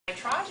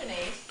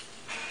nitrogenase.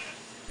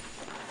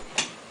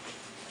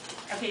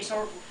 Okay,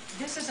 so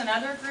this is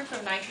another group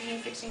of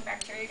nitrogen-fixing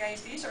bacteria,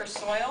 guys. These are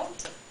soil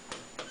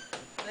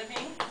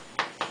living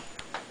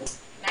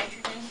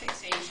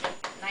nitrogen-fixing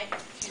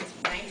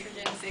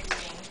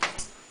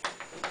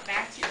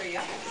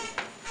bacteria.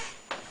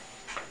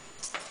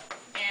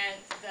 And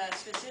the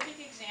specific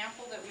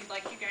example that we'd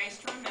like you guys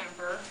to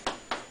remember,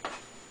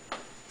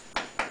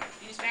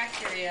 these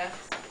bacteria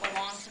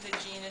belong to the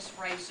genus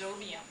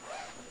Rhizobium.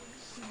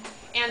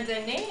 And the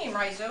name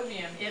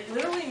Rhizobium, it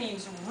literally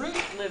means root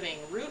living.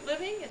 Root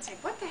living? It's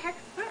like, what the heck?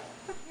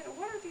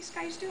 What are these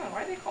guys doing?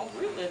 Why are they called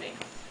root living?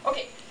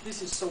 Okay,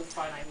 this is so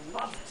fun. I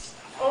love this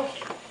stuff.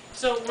 Okay,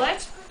 so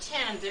let's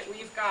pretend that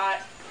we've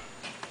got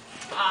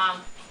a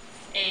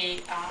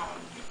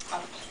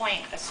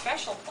plant, a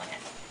special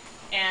plant.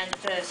 And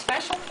the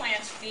special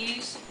plants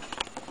these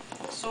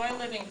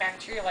soil-living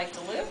bacteria like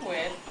to live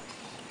with,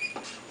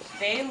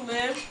 they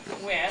live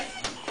with,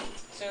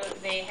 so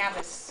they have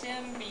a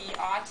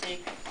symbiotic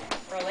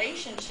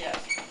relationship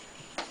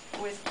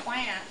with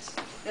plants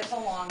that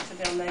belong to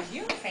the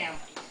legume family.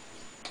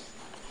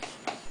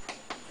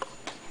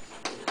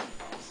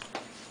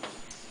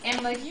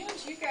 And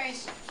legumes, you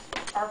guys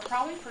are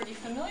probably pretty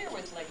familiar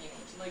with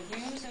legumes.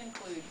 Legumes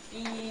include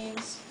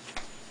beans,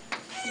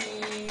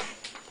 pea,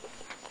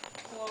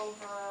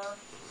 clover,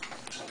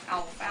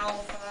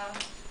 alfalfa.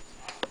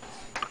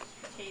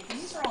 Okay,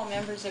 these are all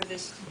members of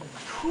this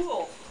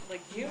cool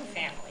legume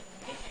family.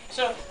 Okay,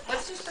 so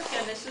let's just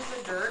pretend this is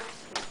the dirt.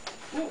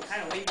 Ooh,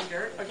 kind of wavy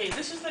dirt. Okay,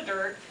 this is the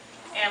dirt.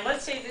 And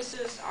let's say this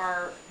is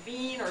our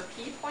bean or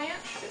pea plant.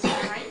 This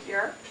one right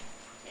here.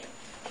 Okay.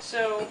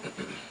 So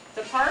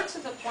the parts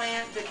of the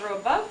plant that grow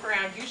above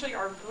ground usually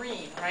are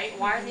green, right?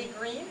 Why are they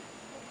green?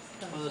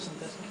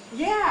 Photosynthesis?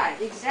 Yeah,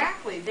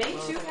 exactly. They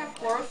too have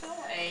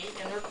chlorophyll A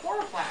in their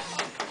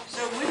chloroplast.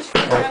 So which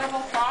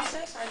incredible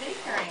process are they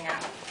carrying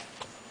out?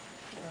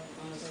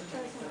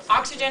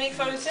 Oxygenic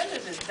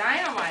photosynthesis,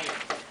 dynamite.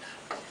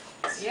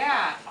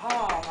 Yeah,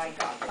 oh my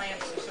God,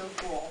 plants are so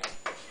cool.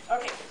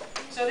 Okay,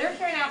 so they're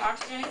carrying out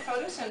oxygenic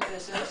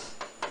photosynthesis.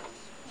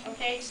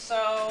 Okay,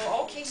 so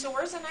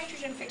where's the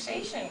nitrogen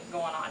fixation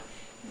going on?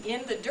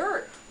 In the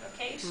dirt.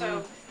 Okay,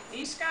 so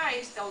these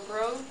guys, they'll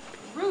grow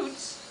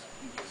roots,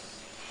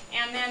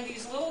 and then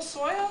these little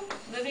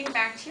soil-living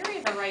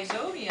bacteria, the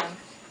rhizobium,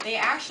 they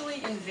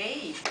actually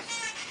invade.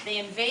 They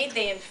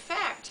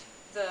infect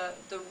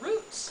the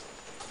roots.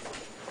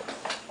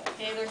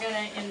 Okay, they're going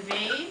to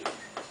invade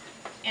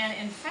and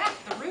infect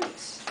the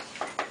roots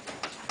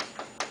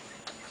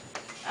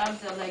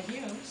of the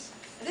legumes.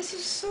 This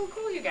is so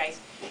cool, you guys.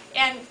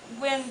 And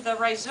when the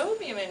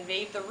rhizobium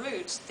invade the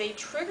roots, they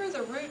trigger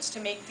the roots to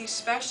make these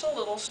special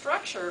little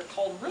structure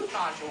called root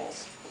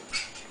nodules.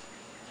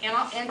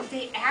 And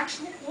they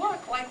actually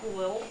look like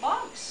little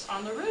bumps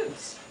on the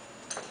roots.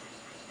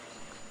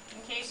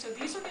 Okay, so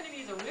these are going to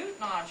be the root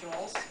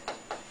nodules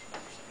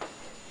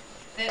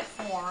that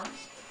form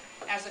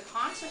as a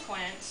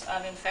consequence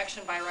of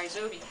infection by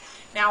rhizobium.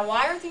 Now,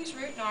 why are these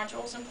root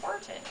nodules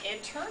important?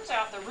 It turns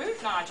out the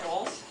root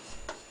nodules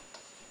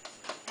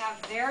have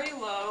very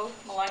low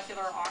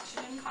molecular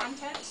oxygen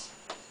contents.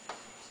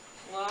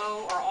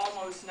 Low or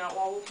almost no,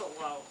 well, we'll put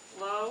low.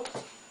 Low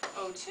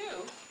O2.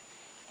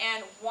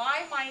 And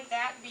why might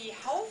that be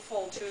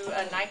helpful to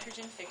a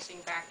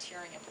nitrogen-fixing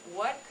bacterium?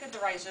 What could the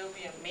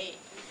rhizobium make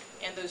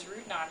in those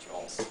root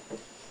nodules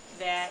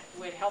that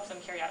would help them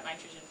carry out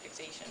nitrogen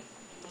fixation?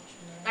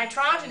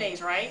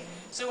 Nitrogenase, right?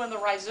 So when the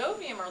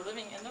rhizobium are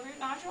living in the root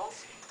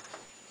nodules,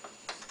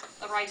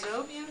 the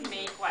rhizobium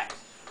make what?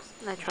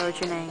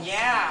 Nitrogenase.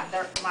 Yeah,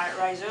 the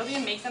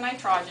rhizobium make the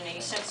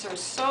nitrogenase. Since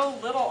there's so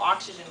little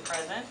oxygen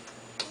present,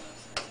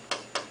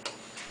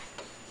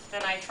 the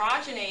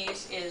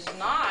nitrogenase is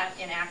not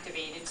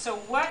inactivated. So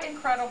what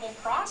incredible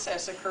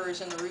process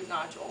occurs in the root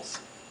nodules?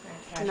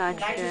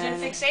 Nitrogen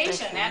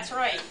fixation, that's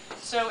right.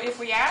 So if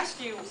we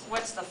ask you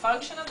what's the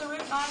function of the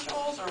root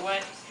nodules or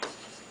what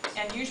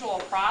unusual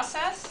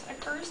process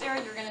occurs there,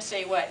 you're going to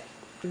say what?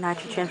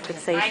 Nitrogen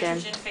fixation.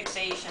 Nitrogen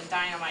fixation,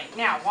 dynamite.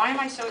 Now, why am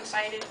I so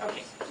excited?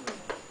 Okay.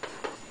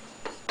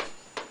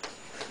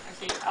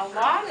 Okay, a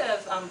lot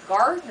of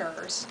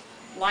gardeners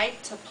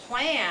like to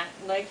plant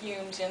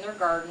legumes in their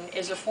garden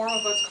as a form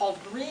of what's called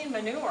green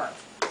manure.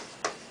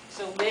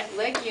 So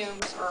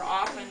legumes are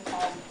often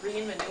called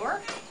green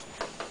manure.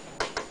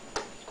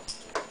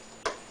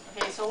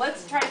 Okay, so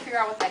let's try to figure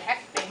out what the heck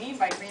they mean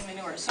by green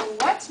manure. So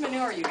what's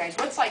manure, you guys?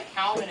 What's like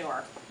cow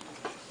manure?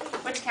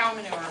 What's cow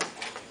manure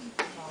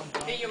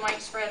that you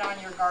might spread on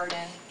your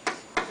garden?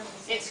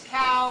 It's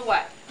cow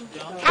what?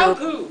 Cow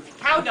poo,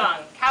 cow dung,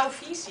 cow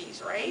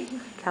feces, right?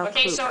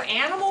 Okay, so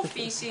animal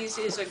feces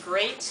is a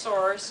great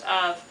source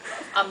of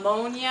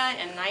ammonia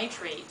and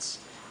nitrates,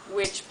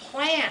 which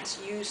plants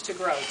use to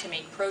grow to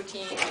make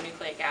protein and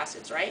nucleic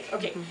acids, right?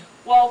 Okay,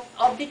 well,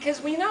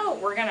 because we know,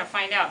 we're going to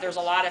find out, there's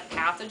a lot of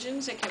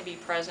pathogens that can be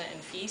present in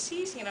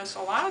feces, you know,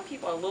 so a lot of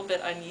people are a little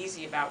bit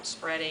uneasy about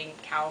spreading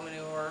cow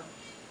manure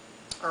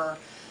or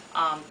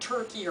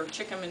turkey or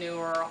chicken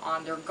manure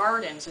on their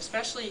gardens,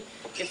 especially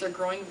if they're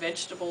growing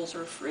vegetables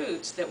or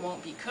fruits that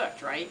won't be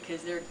cooked, right?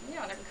 Because there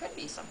could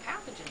be some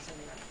pathogens in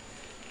there.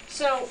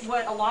 So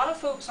what a lot of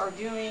folks are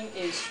doing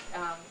is,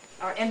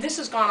 and this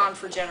has gone on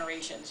for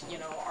generations,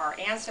 our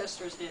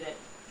ancestors did it,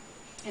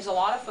 is a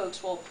lot of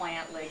folks will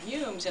plant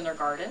legumes in their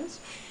gardens.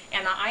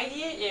 And the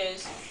idea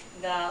is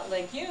the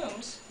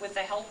legumes, with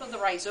the help of the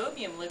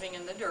rhizobium living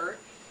in the dirt,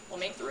 will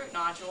make the root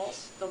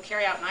nodules. They'll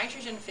carry out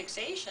nitrogen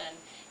fixation.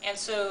 And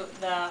so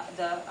the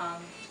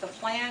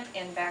plant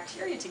and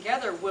bacteria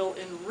together will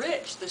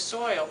enrich the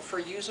soil for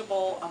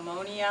usable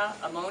ammonia,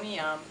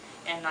 ammonium,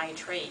 and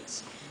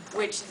nitrates,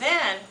 which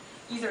then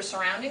either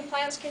surrounding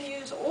plants can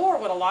use, or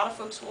what a lot of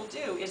folks will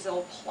do is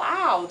they'll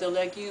plow the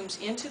legumes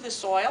into the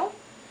soil.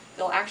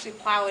 They'll actually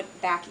plow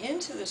it back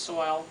into the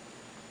soil,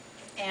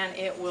 and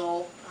it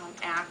will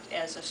act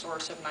as a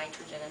source of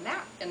nitrogen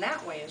in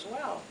that way as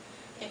well.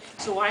 Okay.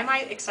 So why am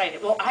I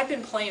excited? Well, I've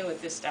been playing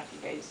with this stuff,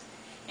 you guys.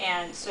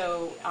 And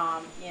so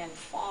in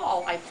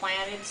fall, I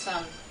planted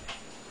some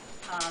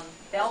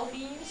bell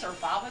beans or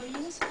fava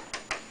beans.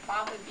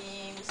 Fava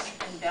beans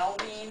and bell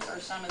beans are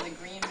some of the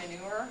green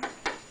manure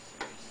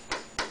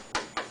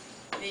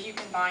that you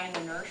can buy in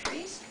the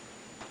nurseries.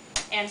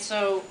 And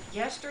so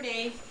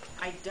yesterday,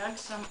 I dug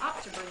some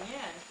up to bring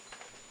in.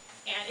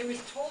 And it was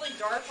totally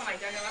dark when I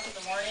dug them up in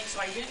the morning, so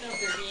I didn't know if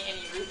there'd be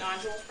any root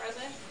nodules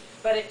present.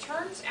 But it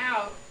turns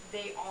out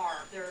they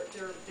are. There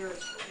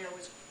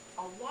was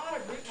a lot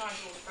of root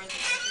nodules present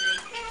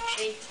yesterday.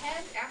 They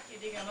tend, after you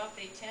dig them up,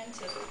 they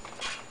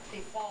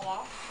fall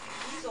off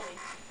easily.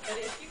 But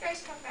if you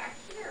guys come back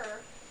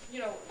here,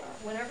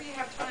 whenever you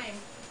have time,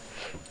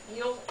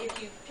 if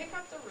you pick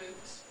up the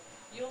roots,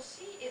 you'll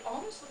see it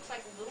almost looks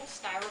like little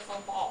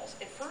styrofoam balls.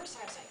 At first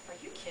I was like, are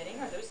you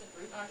kidding? Are those the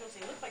root nodules?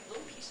 They look like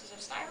little pieces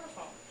of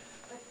styrofoam.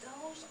 But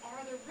those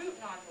are the root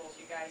nodules,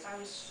 you guys. I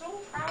was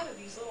so proud of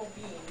these little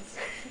beans.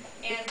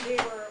 And they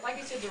were, like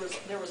I said,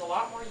 there was a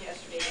lot more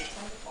yesterday. They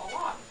tend to fall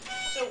off.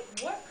 So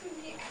what could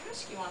we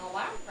ask you on a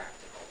lab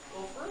practical?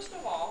 Well, first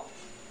of all,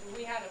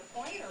 we had a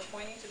pointer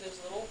pointing to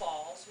those little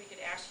balls. We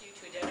could ask you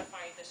to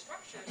identify the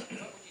structures.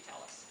 What would you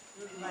tell us?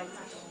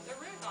 The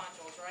root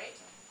nodules, right?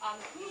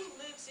 Who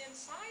lives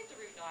inside the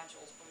root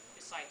nodules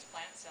besides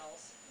plant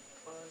cells?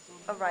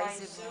 A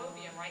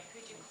Rhizobium, right?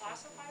 Could you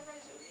classify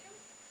rhizobium?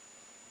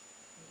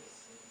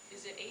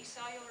 Is it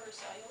acellular or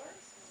cellular?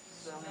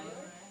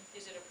 Cellular.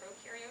 Is it a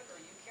prokaryote or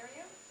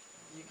eukaryote?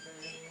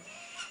 Eukaryote.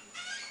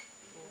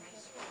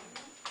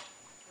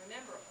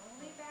 Remember,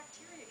 only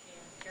bacteria can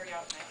carry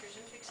out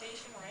nitrogen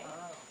fixation, right?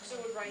 So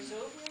would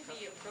rhizobium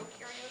be a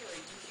prokaryote or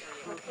a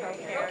eukaryote?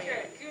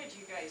 Prokaryote. Good,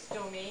 you guys.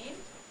 Domain?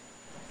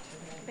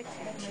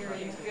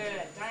 Bacteria.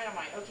 Good.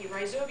 Dynamite. Okay,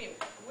 rhizobium.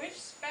 Which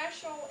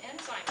special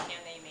enzyme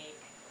can they make?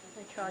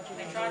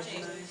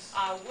 Nitrogenase.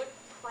 What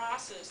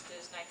process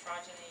does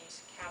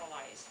nitrogenase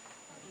catalyze?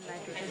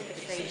 Nitrogen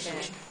fixation.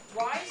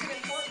 Why is it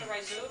important the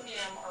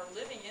rhizobium are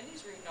living in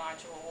these root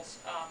nodules?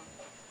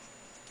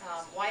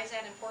 Why is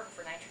that important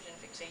for nitrogen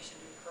fixation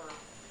to occur?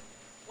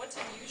 What's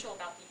unusual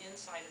about the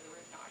inside of the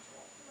root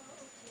nodule?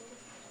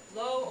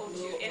 Low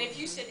O2. And if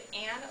you said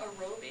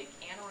anaerobic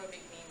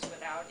means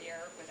without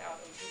air, without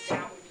O2,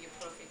 that would be a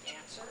perfect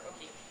answer.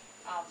 Okay.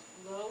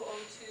 Low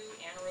O2,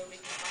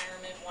 anaerobic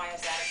environment. Why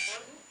is that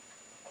important?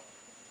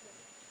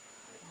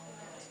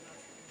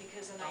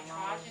 Because the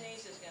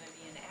nitrogenase is going to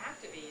be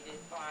inactivated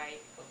by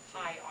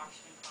high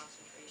oxygen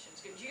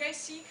concentrations. Do you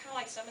guys see kind of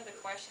like some of the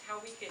questions,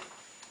 how we could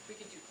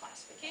do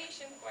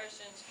classification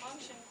questions,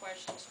 function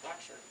questions,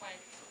 structure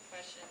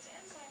questions,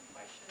 enzyme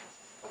questions.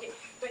 Okay,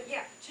 but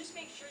yeah, just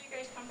make sure you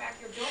guys come back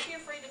here. Don't be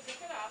afraid to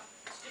pick it up.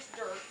 It's just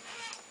dirt.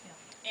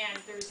 Yeah. And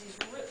there's these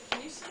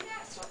can you see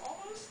that? So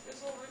almost those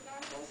little root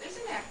nodules.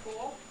 Isn't that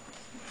cool?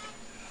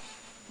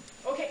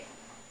 Okay.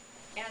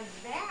 And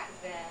that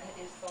then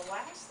is the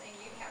last thing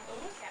you have to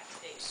look at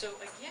today. So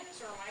again, as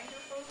a reminder,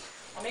 folks,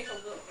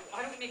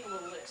 why don't we make a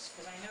little list?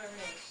 Because I know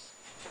everything's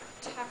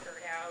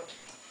tuckered out.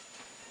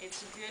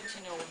 It's good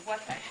to know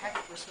what the heck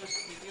we're supposed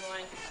to be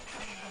doing.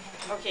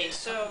 Okay,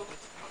 so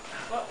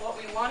what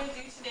we want to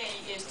do today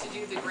is to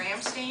do the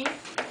gram stain.